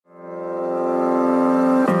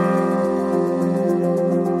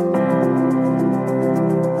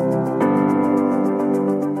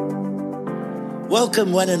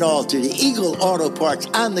Welcome, one and all, to the Eagle Auto Parts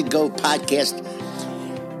On The Go podcast.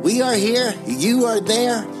 We are here, you are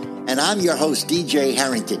there, and I'm your host, DJ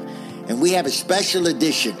Harrington. And we have a special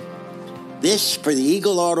edition. This, for the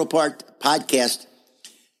Eagle Auto Parts podcast,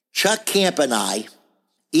 Chuck Camp and I,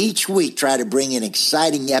 each week, try to bring an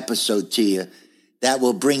exciting episode to you that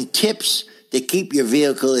will bring tips to keep your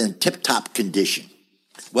vehicle in tip-top condition.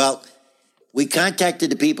 Well, we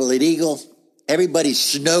contacted the people at Eagle. Everybody's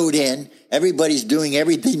snowed in. Everybody's doing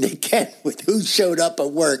everything they can with who showed up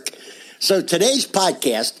at work. So today's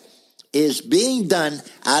podcast is being done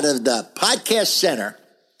out of the Podcast Center.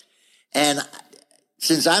 And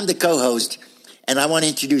since I'm the co-host, and I want to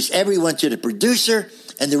introduce everyone to the producer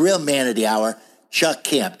and the real man of the hour, Chuck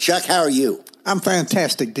Camp. Chuck, how are you? I'm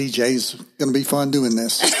fantastic, DJ. It's going to be fun doing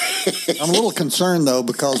this. I'm a little concerned, though,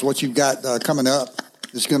 because what you've got coming up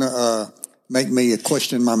is going to make me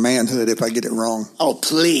question my manhood if I get it wrong. Oh,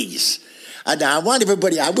 please. Now, I want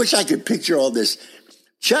everybody, I wish I could picture all this.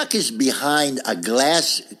 Chuck is behind a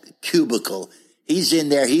glass cubicle. He's in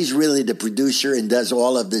there. He's really the producer and does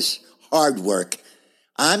all of this hard work.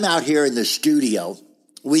 I'm out here in the studio.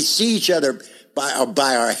 We see each other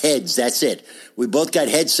by our heads. That's it. We both got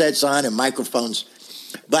headsets on and microphones.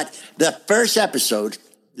 But the first episode,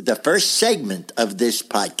 the first segment of this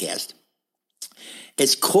podcast,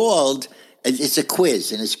 it's a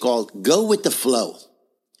quiz, and it's called Go With The Flow.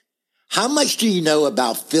 How much do you know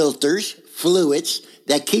about filters, fluids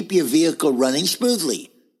that keep your vehicle running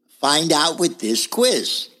smoothly? Find out with this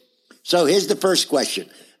quiz. So here's the first question.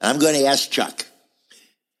 I'm going to ask Chuck.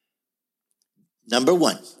 Number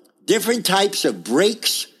one, different types of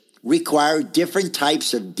brakes require different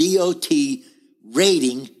types of DOT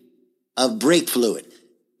rating of brake fluid.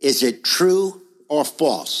 Is it true or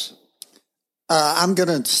false? I'm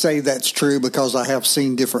going to say that's true because I have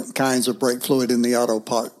seen different kinds of brake fluid in the auto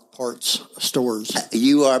parts stores.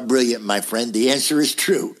 You are brilliant, my friend. The answer is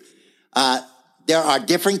true. There are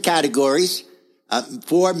different categories,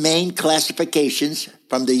 4 main classifications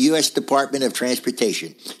from the U.S. Department of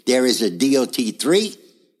Transportation. There is a DOT 3,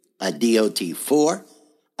 a DOT 4,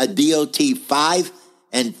 a DOT 5,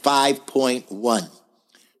 and 5.1.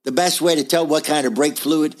 The best way to tell what kind of brake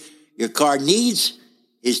fluid your car needs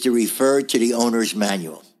is to refer to the owner's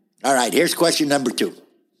manual. All right, here's question number 2.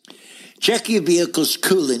 Check your vehicle's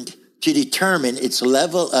coolant to determine its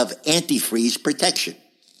level of antifreeze protection.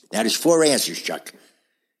 Now, there's 4 answers, Chuck.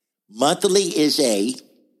 Monthly is A.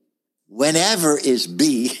 Whenever is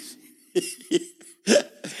B.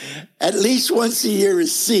 At least once a year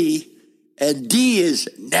is C. And D is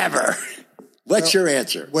never. What's your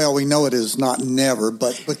answer? Well, we know it is not never,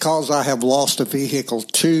 but because I have lost a vehicle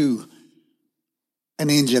to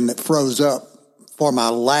an engine that froze up for my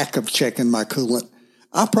lack of checking my coolant,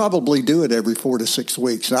 I probably do it every 4 to 6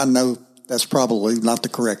 weeks. I know that's probably not the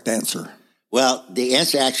correct answer. Well, the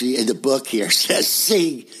answer actually in the book here says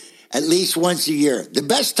C, at least once a year. The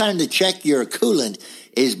best time to check your coolant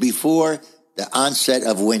is before the onset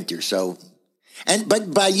of winter.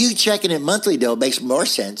 But by you checking it monthly, though, it makes more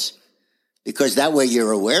sense because that way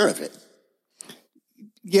you're aware of it.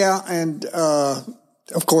 Yeah, and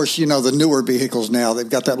of course, you know, the newer vehicles now, they've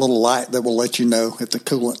got that little light that will let you know if the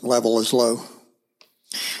coolant level is low.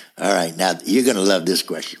 All right, now you're going to love this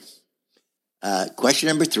question. Question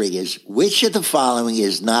number 3 is, which of the following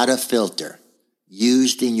is not a filter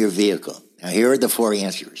used in your vehicle? Now, here are the 4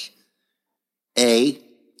 answers. A,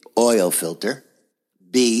 oil filter.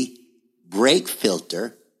 B, brake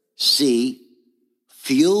filter. C,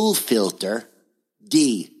 fuel filter.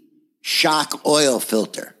 D, shock oil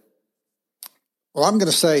filter. Well, I'm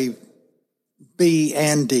going to say B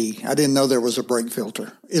and D. I didn't know there was a brake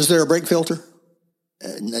filter. Is there a brake filter?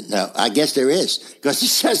 No, I guess there is, because it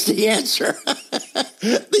says the answer.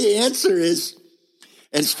 The answer is,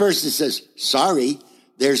 and first it says, sorry,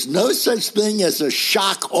 there's no such thing as a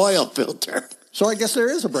shock oil filter. So I guess there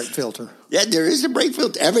is a brake filter. Yeah, there is a brake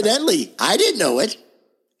filter. Evidently, I didn't know it.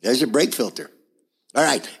 There's a brake filter. All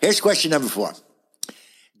right, here's question number 4.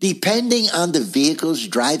 Depending on the vehicle's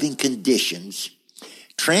driving conditions,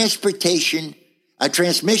 transmission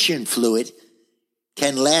fluid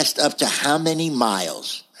can last up to how many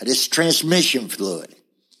miles? That is transmission fluid.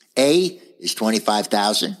 A is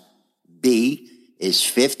 25,000. B is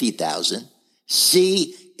 50,000.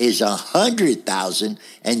 C is 100,000.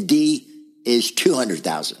 And D is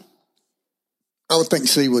 200,000. I would think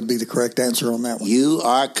C would be the correct answer on that one. You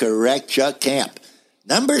are correct, Chuck Camp.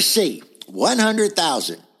 Number C,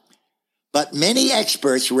 100,000. But many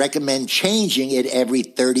experts recommend changing it every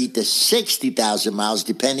 30 to 60,000 miles,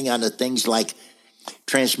 depending on the things like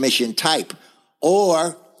transmission type,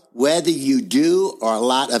 or whether you do or a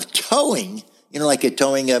lot of towing You know, like you're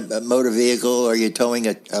towing a motor vehicle or you're towing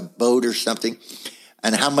a boat or something,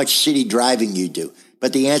 and how much city driving you do.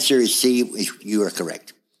 But the answer is C. You are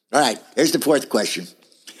correct. All right, here's the fourth question.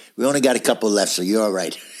 We only got a couple left, so you're all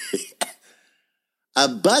right. A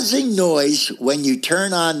buzzing noise when you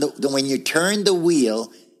turn the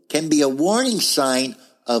wheel can be a warning sign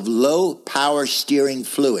of low power steering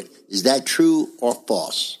fluid. Is that true or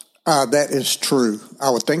false? That is true. I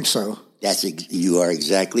would think so. You are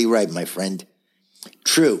exactly right, my friend.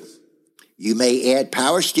 True. You may add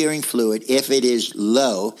power steering fluid if it is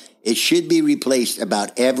low. It should be replaced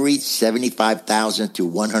about every 75,000 to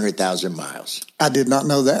 100,000 miles. I did not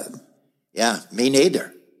know that. Yeah, me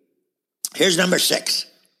neither. Here's number 6.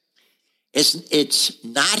 It's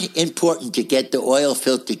not important to get the oil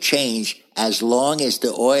filter changed as long as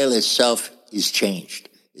the oil itself is changed.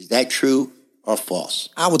 Is that true or false?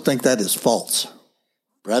 I would think that is false.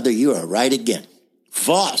 Brother, you are right again.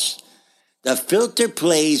 False. The filter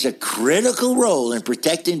plays a critical role in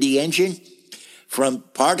protecting the engine from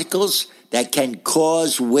particles that can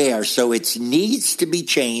cause wear, so it needs to be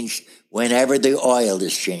changed whenever the oil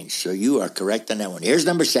is changed. So you are correct on that one. Here's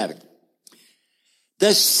number 7.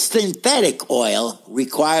 The synthetic oil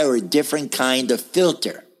require a different kind of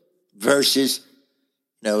filter versus,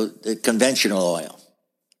 the conventional oil.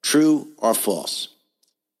 True or false?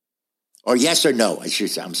 Or yes or no, I should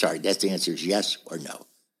say. I'm sorry, that's the answer is yes or no.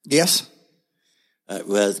 Yes.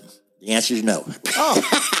 Well, the answer is no. Oh.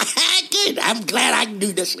 Good. I'm glad I can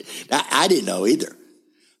do this. I didn't know either.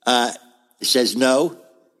 It says no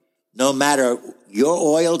matter your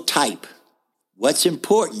oil type, what's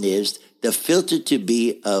important is the filter to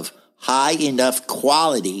be of high enough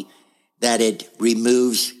quality that it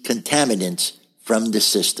removes contaminants from the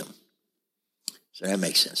system. So that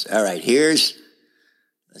makes sense. All right, let's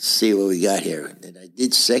see what we got here. I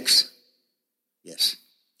did 6. Yes.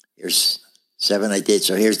 Here's 7 I did,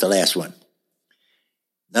 so here's the last one.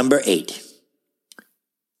 Number 8.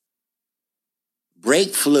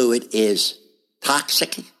 Brake fluid is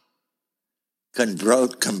toxic,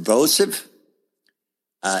 corrosive,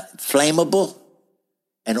 flammable,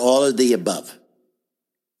 and all of the above.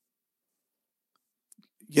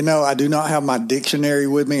 I do not have my dictionary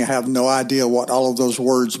with me. I have no idea what all of those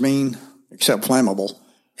words mean, except flammable.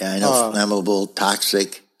 Yeah, I know flammable,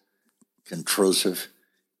 toxic, corrosive.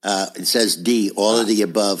 It says D, all of the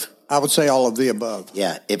above. I would say all of the above.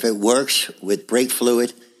 Yeah, if it works with brake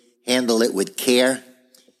fluid, handle it with care.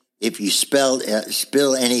 If you spill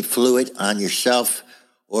any fluid on yourself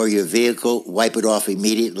or your vehicle, wipe it off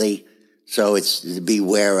immediately. So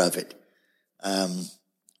beware of it.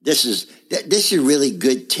 This is really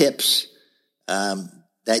good tips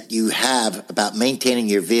that you have about maintaining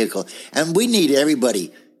your vehicle, and we need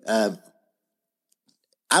everybody. I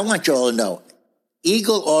want you all to know,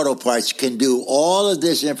 Eagle Auto Parts can do all of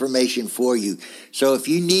this information for you. So if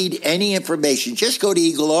you need any information, just go to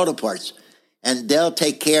Eagle Auto Parts, and they'll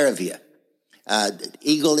take care of you.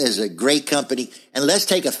 Eagle is a great company. And let's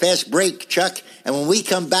take a fast break, Chuck. And when we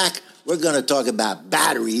come back, we're going to talk about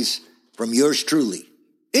batteries from yours truly.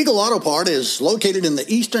 Eagle Auto Part is located in the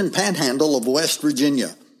eastern panhandle of West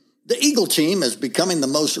Virginia. The Eagle team is becoming the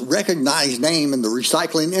most recognized name in the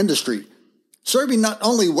recycling industry, serving not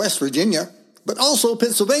only West Virginia, but also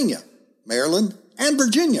Pennsylvania, Maryland, and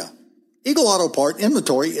Virginia. Eagle Auto Part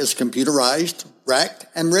inventory is computerized, racked,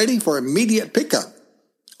 and ready for immediate pickup.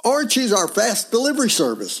 Or choose our fast delivery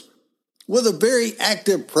service. With a very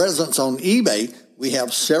active presence on eBay, we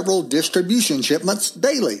have several distribution shipments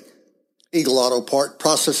daily. Eagle Auto Part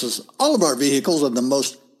processes all of our vehicles in the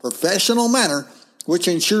most professional manner, which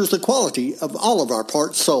ensures the quality of all of our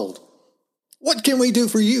parts sold. What can we do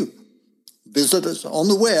for you? Visit us on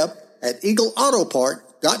the web at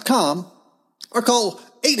eagleautopart.com or call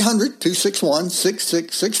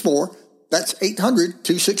 800-261-6664. That's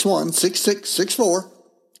 800-261-6664.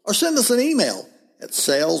 Or send us an email at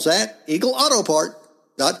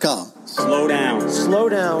sales@eagleautopart.com. Slow down,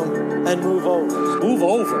 and move over. Move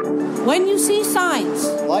over. When you see signs,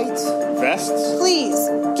 Lights, vests, Please,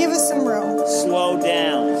 give us some room. slow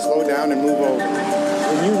down. And move over.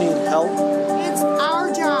 When you need help, It's our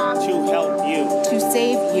job to help you, to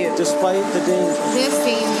save you. despite the danger. This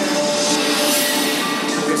danger.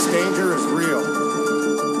 This danger is real.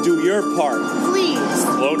 Do your part. Please,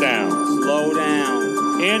 Slow down,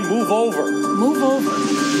 and move over. move over.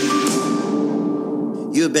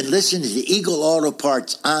 You have been listening to the Eagle Auto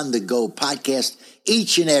Parts On The Go podcast.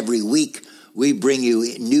 Each and every week, we bring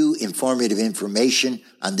you new informative information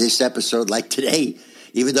on this episode, like today,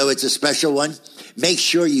 even though it's a special one. Make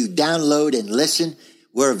sure you download and listen.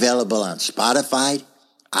 We're available on Spotify,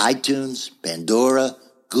 iTunes, Pandora,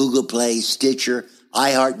 Google Play, Stitcher,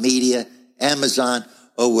 iHeartMedia, Amazon,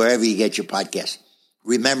 or wherever you get your podcasts.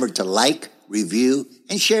 Remember to like, review,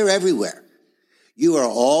 and share everywhere. You are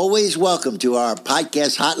always welcome to our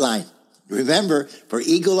podcast hotline. Remember, for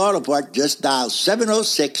Eagle Auto Parts, just dial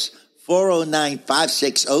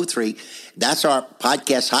 706-409-5603. That's our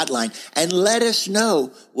podcast hotline. And let us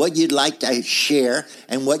know what you'd like to share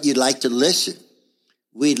and what you'd like to listen.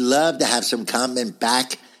 We'd love to have some comment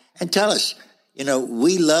back and tell us. You know,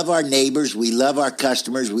 we love our neighbors. We love our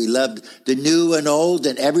customers. We love the new and old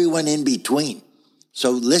and everyone in between.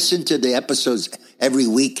 So listen to the episodes every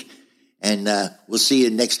week, and we'll see you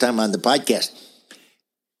next time on the podcast.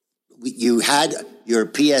 You had your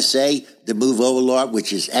PSA, the Move Over Law,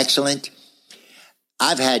 which is excellent.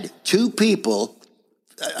 I've had two people,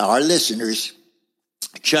 our listeners,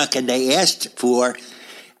 Chuck, and they asked for,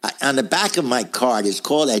 on the back of my card, it's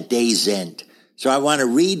called At Day's End. So I want to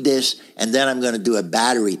read this, and then I'm going to do a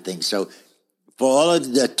battery thing. So for all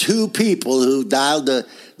of the two people who dialed the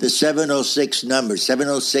 706 number,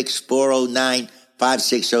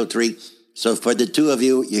 706-409-5603. So for the two of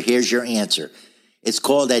you, here's your answer. It's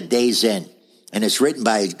called At Day's End, and it's written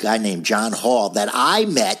by a guy named John Hall that I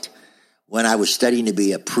met when I was studying to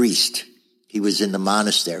be a priest. He was in the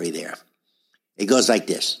monastery there. It goes like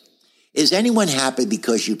this. Is anyone happy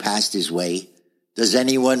because you passed his way? Does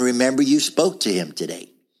anyone remember you spoke to him today?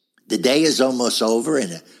 The day is almost over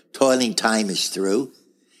and the toiling time is through.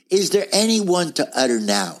 Is there anyone to utter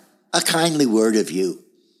now a kindly word of you?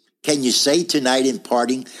 Can you say tonight in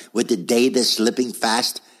parting with the day that's slipping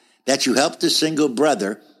fast that you helped a single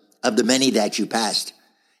brother of the many that you passed?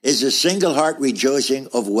 Is a single heart rejoicing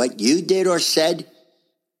of what you did or said?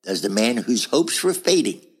 Does the man whose hopes were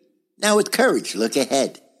fading now with courage look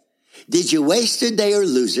ahead? Did you waste a day or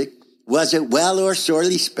lose it? Was it well or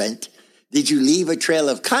sorely spent? Did you leave a trail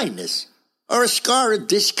of kindness or a scar of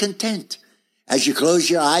discontent? As you close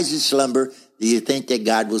your eyes in slumber, do you think that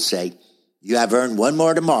God will say, you have earned one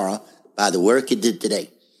more tomorrow by the work you did today?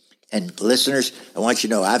 And listeners, I want you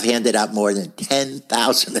to know I've handed out more than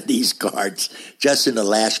 10,000 of these cards just in the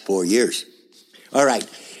last 4 years. All right,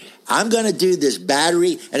 I'm going to do this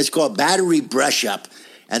battery, and it's called Battery Brush Up.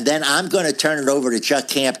 And then I'm going to turn it over to Chuck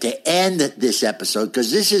Camp to end this episode,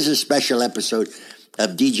 because this is a special episode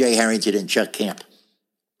of DJ Harrington and Chuck Camp.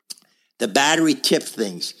 The battery tip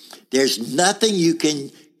things. There's nothing you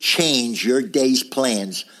can change your day's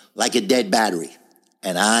plans like a dead battery.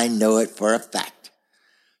 And I know it for a fact.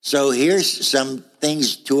 So here's some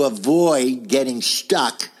things to avoid getting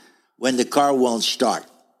stuck when the car won't start.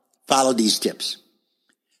 Follow these tips.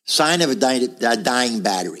 Sign of a dying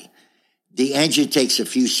battery. The engine takes a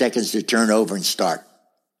few seconds to turn over and start.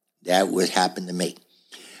 That would happen to me.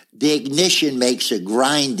 The ignition makes a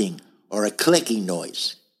grinding or a clicking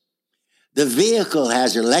noise. The vehicle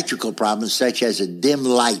has electrical problems such as a dim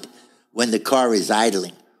light when the car is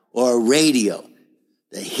idling, or a radio.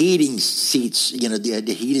 The heating seats,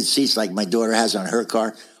 the heated seats like my daughter has on her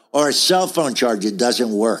car, or a cell phone charger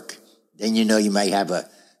doesn't work. Then you know you might have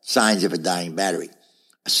signs of a dying battery.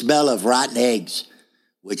 A smell of rotten eggs,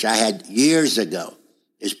 which I had years ago,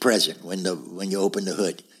 is present when you open the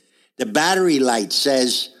hood. The battery light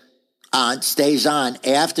stays on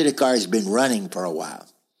after the car has been running for a while.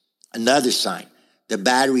 Another sign, the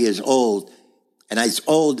battery is old, and it's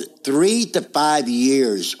old 3 to 5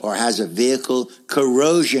 years, or has a vehicle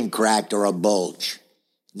corrosion cracked or a bulge.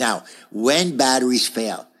 Now, when batteries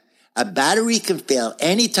fail, a battery can fail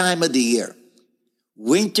any time of the year.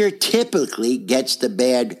 Winter typically gets the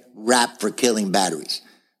bad rap for killing batteries.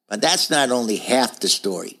 But that's not only half the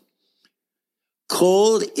story.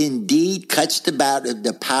 Cold indeed cuts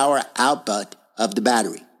the power output of the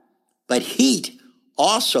battery. But heat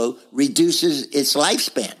also reduces its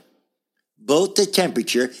lifespan. Both the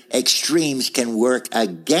temperature extremes can work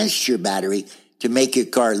against your battery to make your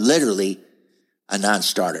car literally a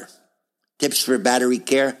non-starter. Tips for battery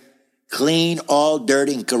care: clean all dirt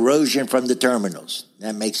and corrosion from the terminals.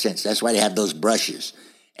 That makes sense. That's why they have those brushes.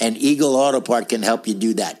 And Eagle Auto Part can help you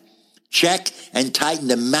do that. Check and tighten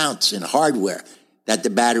the mounts and hardware that the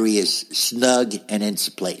battery is snug and in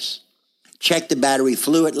place. Check the battery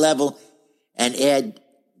fluid level and add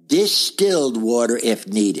distilled water if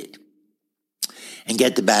needed. And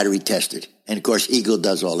get the battery tested. And, of course, Eagle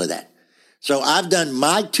does all of that. So I've done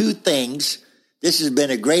my 2 things. This has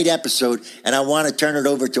been a great episode, and I want to turn it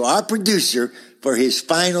over to our producer for his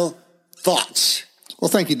final thoughts. Well,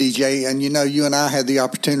 thank you, DJ. And, you and I had the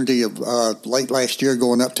opportunity of late last year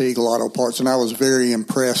going up to Eagle Auto Parts, and I was very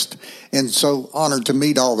impressed and so honored to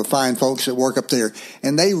meet all the fine folks that work up there.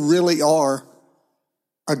 And they really are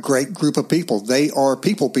a great group of people. They are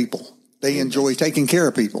people. They enjoy taking care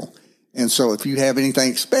of people. And so if you have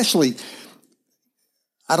anything, especially,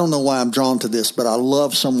 I don't know why I'm drawn to this, but I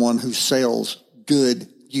love someone who sells good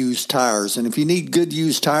used tires. And if you need good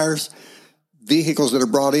used tires, vehicles that are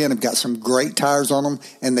brought in have got some great tires on them,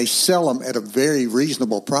 and they sell them at a very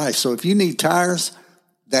reasonable price. So if you need tires,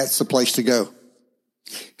 that's the place to go.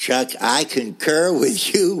 Chuck, I concur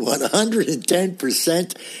with you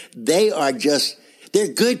 110%. They're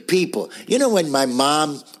good people. You know, when my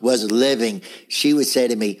mom was living, she would say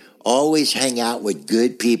to me, always hang out with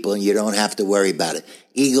good people and you don't have to worry about it.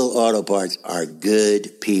 Eagle Auto Parts are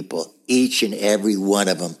good people, each and every one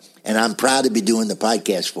of them. And I'm proud to be doing the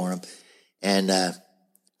podcast for them. And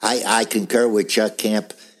I concur with Chuck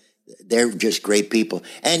Camp. They're just great people.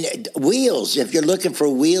 And wheels, if you're looking for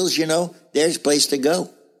wheels, you know, there's a place to go.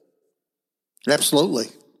 Absolutely.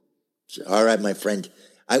 All right, my friend.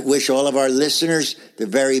 I wish all of our listeners the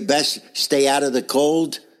very best. Stay out of the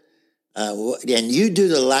cold. And you do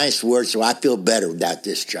the last word, so I feel better about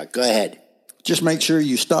this, Chuck. Go ahead. Just make sure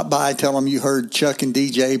you stop by, tell them you heard Chuck and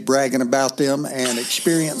DJ bragging about them, and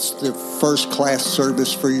experience the first-class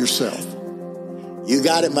service for yourself. You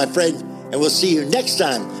got it, my friend. And we'll see you next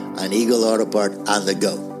time on Eagle Auto Part on the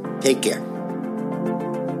Go. Take care.